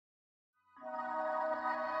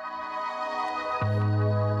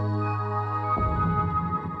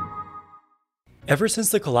Ever since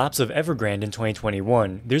the collapse of Evergrande in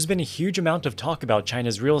 2021, there's been a huge amount of talk about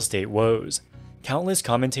China's real estate woes. Countless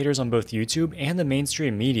commentators on both YouTube and the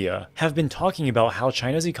mainstream media have been talking about how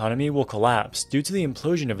China's economy will collapse due to the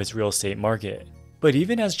implosion of its real estate market. But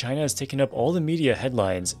even as China has taken up all the media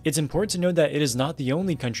headlines, it's important to note that it is not the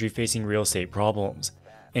only country facing real estate problems.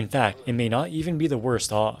 In fact, it may not even be the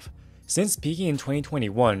worst off. Since peaking in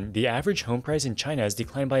 2021, the average home price in China has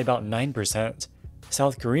declined by about 9%.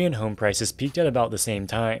 South Korean home prices peaked at about the same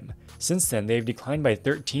time. Since then, they've declined by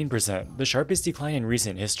 13%, the sharpest decline in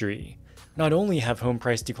recent history. Not only have home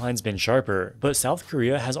price declines been sharper, but South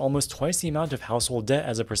Korea has almost twice the amount of household debt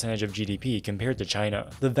as a percentage of GDP compared to China,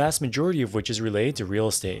 the vast majority of which is related to real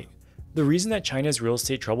estate. The reason that China's real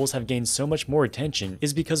estate troubles have gained so much more attention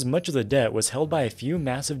is because much of the debt was held by a few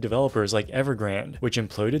massive developers like Evergrande, which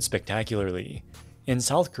imploded spectacularly. In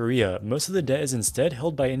South Korea, most of the debt is instead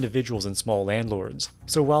held by individuals and small landlords.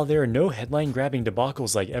 So while there are no headline-grabbing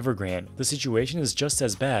debacles like Evergrande, the situation is just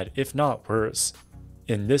as bad, if not worse.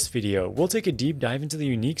 In this video, we'll take a deep dive into the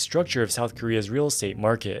unique structure of South Korea's real estate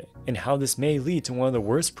market, and how this may lead to one of the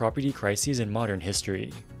worst property crises in modern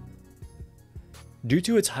history. Due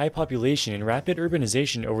to its high population and rapid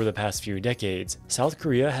urbanization over the past few decades, South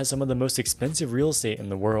Korea has some of the most expensive real estate in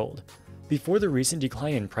the world. Before the recent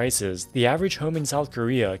decline in prices, the average home in South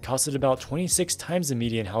Korea costed about 26 times the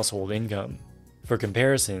median household income. For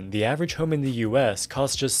comparison, the average home in the US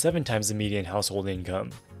costs just 7 times the median household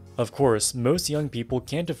income. Of course, most young people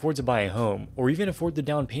can't afford to buy a home or even afford the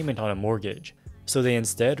down payment on a mortgage, so they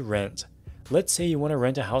instead rent. Let's say you want to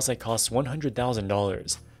rent a house that costs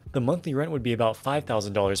 $100,000. The monthly rent would be about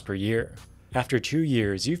 $5,000 per year. After 2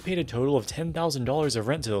 years, you've paid a total of $10,000 of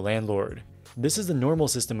rent to the landlord. This is the normal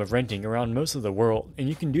system of renting around most of the world, and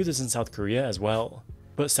you can do this in South Korea as well.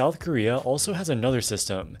 But South Korea also has another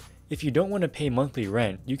system. If you don't want to pay monthly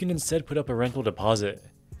rent, you can instead put up a rental deposit.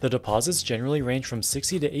 The deposits generally range from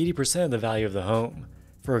 60 to 80% of the value of the home.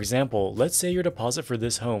 For example, let's say your deposit for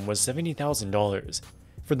this home was $70,000.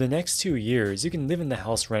 For the next 2 years, you can live in the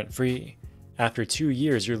house rent-free. After 2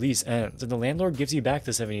 years, your lease ends and the landlord gives you back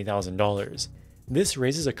the $70,000. This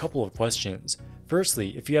raises a couple of questions.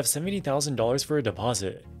 Firstly, if you have $70,000 for a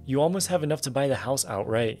deposit, you almost have enough to buy the house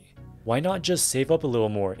outright. Why not just save up a little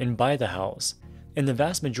more and buy the house? In the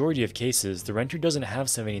vast majority of cases, the renter doesn't have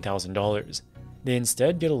 $70,000. They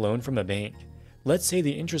instead get a loan from a bank. Let's say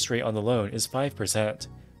the interest rate on the loan is 5%.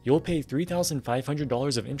 You'll pay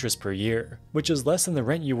 $3,500 of interest per year, which is less than the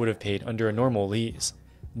rent you would have paid under a normal lease.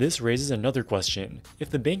 This raises another question. If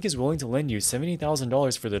the bank is willing to lend you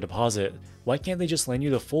 $70,000 for the deposit, why can't they just lend you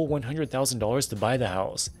the full $100,000 to buy the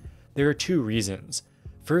house? There are 2 reasons.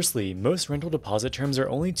 Firstly, most rental deposit terms are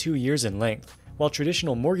only 2 years in length, while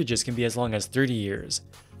traditional mortgages can be as long as 30 years.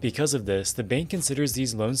 Because of this, the bank considers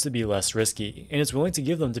these loans to be less risky, and is willing to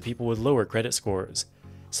give them to people with lower credit scores.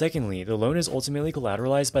 Secondly, the loan is ultimately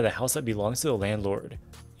collateralized by the house that belongs to the landlord.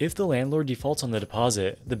 If the landlord defaults on the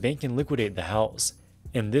deposit, the bank can liquidate the house.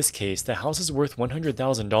 In this case, the house is worth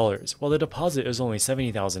 $100,000, while the deposit is only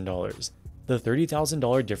 $70,000. The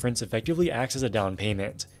 $30,000 difference effectively acts as a down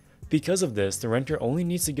payment. Because of this, the renter only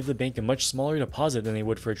needs to give the bank a much smaller deposit than they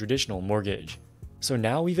would for a traditional mortgage. So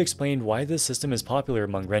now we've explained why this system is popular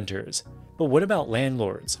among renters. But what about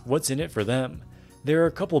landlords? What's in it for them? There are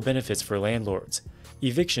a couple benefits for landlords.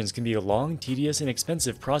 Evictions can be a long, tedious, and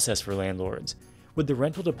expensive process for landlords. With the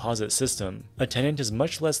rental deposit system, a tenant is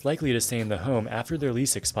much less likely to stay in the home after their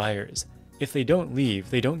lease expires. If they don't leave,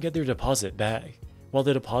 they don't get their deposit back. While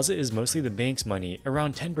the deposit is mostly the bank's money,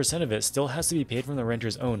 around 10% of it still has to be paid from the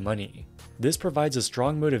renter's own money. This provides a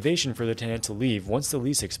strong motivation for the tenant to leave once the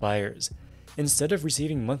lease expires. Instead of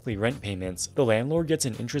receiving monthly rent payments, the landlord gets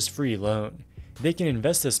an interest-free loan. They can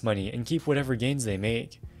invest this money and keep whatever gains they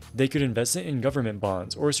make. They could invest it in government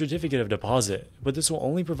bonds or a certificate of deposit, but this will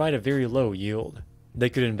only provide a very low yield. They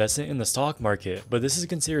could invest it in the stock market, but this is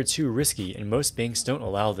considered too risky and most banks don't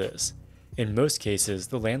allow this. In most cases,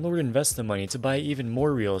 the landlord invests the money to buy even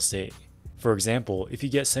more real estate. For example, if you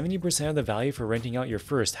get 70% of the value for renting out your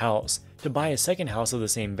first house, to buy a second house of the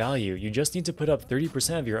same value, you just need to put up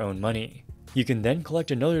 30% of your own money. You can then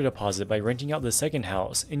collect another deposit by renting out the second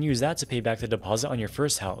house and use that to pay back the deposit on your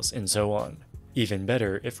first house, and so on. Even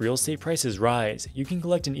better, if real estate prices rise, you can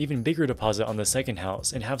collect an even bigger deposit on the second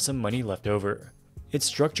house and have some money left over. It's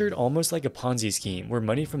structured almost like a Ponzi scheme where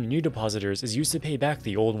money from new depositors is used to pay back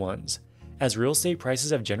the old ones. As real estate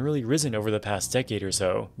prices have generally risen over the past decade or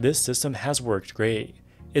so, this system has worked great.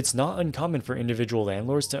 It's not uncommon for individual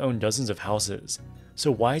landlords to own dozens of houses.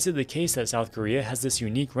 So why is it the case that South Korea has this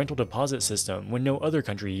unique rental deposit system when no other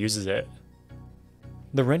country uses it?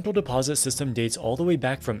 The rental deposit system dates all the way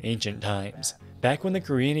back from ancient times. Back when the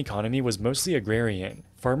Korean economy was mostly agrarian,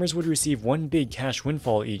 farmers would receive one big cash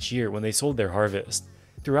windfall each year when they sold their harvest.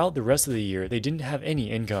 Throughout the rest of the year, they didn't have any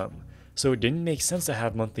income, so it didn't make sense to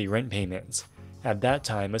have monthly rent payments. At that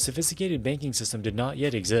time, a sophisticated banking system did not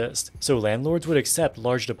yet exist, so landlords would accept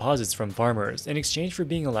large deposits from farmers in exchange for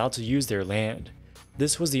being allowed to use their land.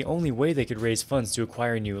 This was the only way they could raise funds to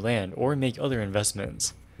acquire new land or make other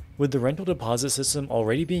investments. With the rental deposit system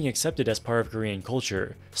already being accepted as part of Korean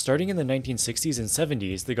culture, starting in the 1960s and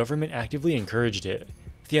 70s, the government actively encouraged it.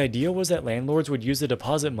 The idea was that landlords would use the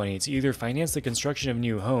deposit money to either finance the construction of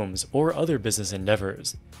new homes or other business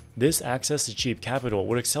endeavors. This access to cheap capital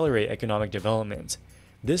would accelerate economic development.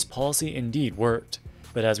 This policy indeed worked,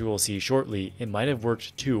 but as we will see shortly, it might have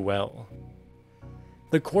worked too well.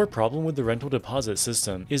 The core problem with the rental deposit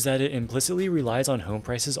system is that it implicitly relies on home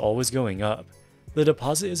prices always going up. The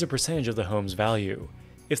deposit is a percentage of the home's value.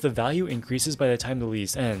 If the value increases by the time the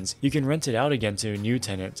lease ends, you can rent it out again to a new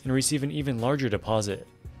tenant and receive an even larger deposit.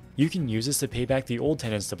 You can use this to pay back the old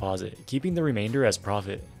tenant's deposit, keeping the remainder as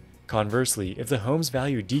profit. Conversely, if the home's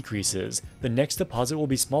value decreases, the next deposit will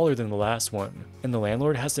be smaller than the last one, and the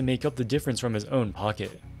landlord has to make up the difference from his own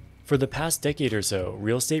pocket. For the past decade or so,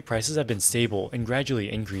 real estate prices have been stable and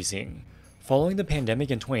gradually increasing. Following the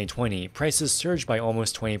pandemic in 2020, prices surged by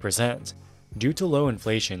almost 20%. Due to low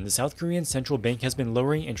inflation, the South Korean central bank has been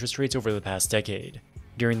lowering interest rates over the past decade.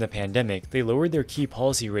 During the pandemic, they lowered their key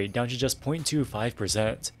policy rate down to just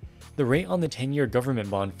 0.25%. The rate on the 10-year government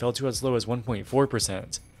bond fell to as low as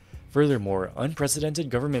 1.4%. Furthermore, unprecedented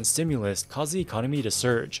government stimulus caused the economy to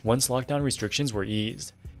surge once lockdown restrictions were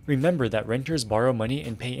eased. Remember that renters borrow money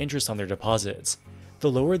and pay interest on their deposits.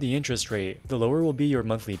 The lower the interest rate, the lower will be your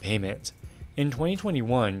monthly payment. In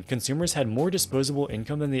 2021, consumers had more disposable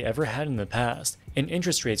income than they ever had in the past, and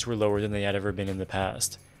interest rates were lower than they had ever been in the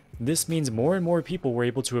past. This means more and more people were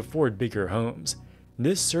able to afford bigger homes.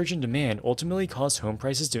 This surge in demand ultimately caused home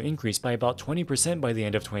prices to increase by about 20% by the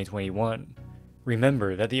end of 2021.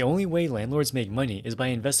 Remember that the only way landlords make money is by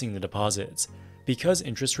investing the deposits. Because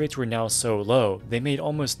interest rates were now so low, they made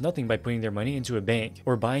almost nothing by putting their money into a bank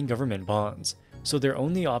or buying government bonds, so their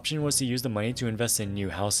only option was to use the money to invest in new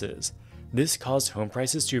houses. This caused home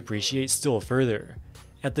prices to appreciate still further.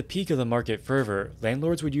 At the peak of the market fervor,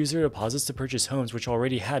 landlords would use their deposits to purchase homes which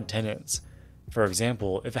already had tenants. For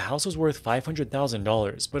example, if a house was worth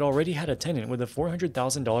 $500,000 but already had a tenant with a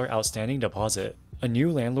 $400,000 outstanding deposit, a new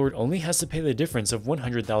landlord only has to pay the difference of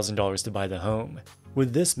 $100,000 to buy the home.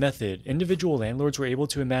 With this method, individual landlords were able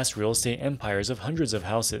to amass real estate empires of hundreds of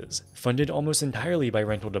houses, funded almost entirely by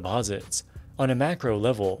rental deposits. On a macro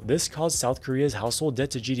level, this caused South Korea's household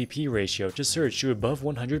debt to GDP ratio to surge to above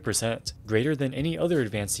 100%, greater than any other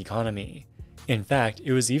advanced economy. In fact,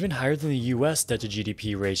 it was even higher than the US debt to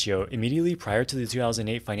GDP ratio immediately prior to the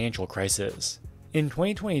 2008 financial crisis. In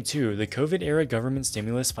 2022, the COVID-era government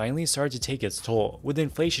stimulus finally started to take its toll, with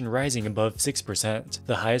inflation rising above 6%,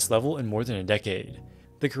 the highest level in more than a decade.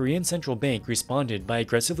 The Korean central bank responded by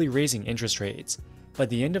aggressively raising interest rates. By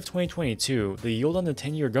the end of 2022, the yield on the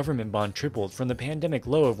 10-year government bond tripled from the pandemic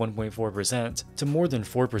low of 1.4% to more than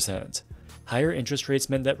 4%. Higher interest rates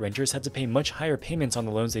meant that renters had to pay much higher payments on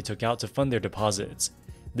the loans they took out to fund their deposits.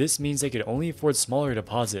 This means they could only afford smaller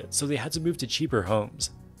deposits, so they had to move to cheaper homes.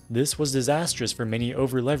 This was disastrous for many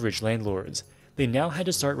over-leveraged landlords. They now had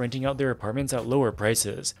to start renting out their apartments at lower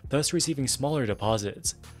prices, thus receiving smaller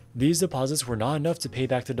deposits. These deposits were not enough to pay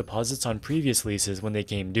back the deposits on previous leases when they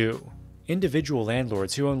came due. Individual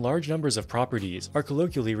landlords who own large numbers of properties are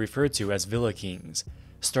colloquially referred to as villa kings.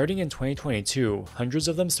 Starting in 2022, hundreds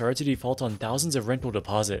of them started to default on thousands of rental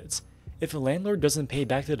deposits. If a landlord doesn't pay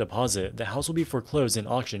back the deposit, the house will be foreclosed and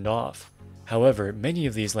auctioned off. However, many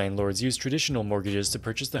of these landlords use traditional mortgages to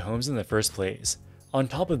purchase the homes in the first place. On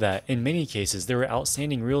top of that, in many cases there were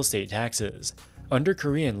outstanding real estate taxes. Under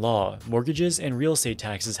Korean law, mortgages and real estate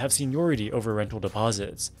taxes have seniority over rental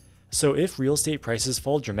deposits. So if real estate prices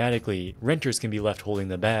fall dramatically, renters can be left holding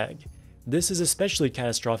the bag. This is especially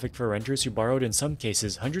catastrophic for renters who borrowed in some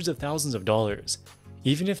cases hundreds of thousands of dollars.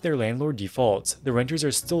 Even if their landlord defaults, the renters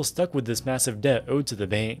are still stuck with this massive debt owed to the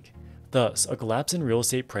bank. Thus, a collapse in real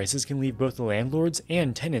estate prices can leave both the landlords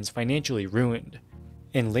and tenants financially ruined.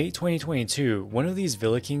 In late 2022, one of these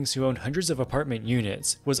villa kings who owned hundreds of apartment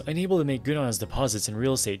units was unable to make good on his deposits and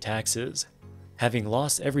real estate taxes. Having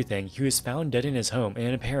lost everything, he was found dead in his home in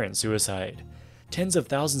an apparent suicide. Tens of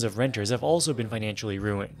thousands of renters have also been financially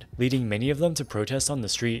ruined, leading many of them to protest on the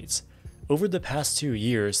streets. Over the past 2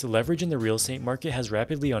 years, the leverage in the real estate market has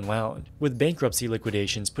rapidly unwound, with bankruptcy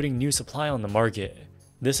liquidations putting new supply on the market.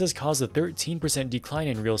 This has caused a 13% decline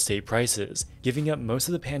in real estate prices, giving up most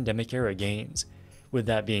of the pandemic-era gains. With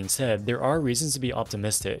that being said, there are reasons to be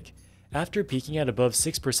optimistic. After peaking at above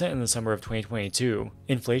 6% in the summer of 2022,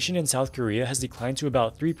 inflation in South Korea has declined to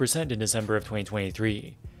about 3% in December of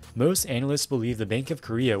 2023. Most analysts believe the Bank of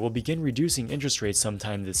Korea will begin reducing interest rates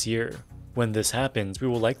sometime this year. When this happens, we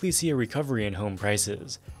will likely see a recovery in home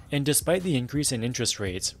prices. And despite the increase in interest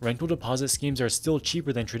rates, rental deposit schemes are still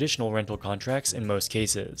cheaper than traditional rental contracts in most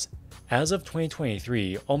cases. As of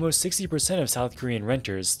 2023, almost 60% of South Korean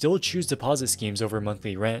renters still choose deposit schemes over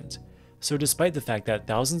monthly rent. So despite the fact that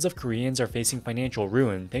thousands of Koreans are facing financial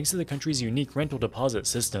ruin thanks to the country's unique rental deposit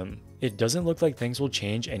system, it doesn't look like things will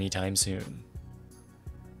change anytime soon.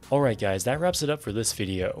 Alright guys, that wraps it up for this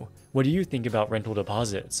video. What do you think about rental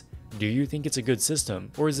deposits? Do you think it's a good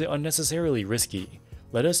system, or is it unnecessarily risky?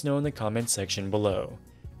 Let us know in the comments section below.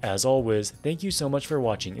 As always, thank you so much for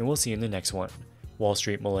watching and we'll see you in the next one. Wall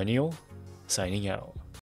Street Millennial, signing out.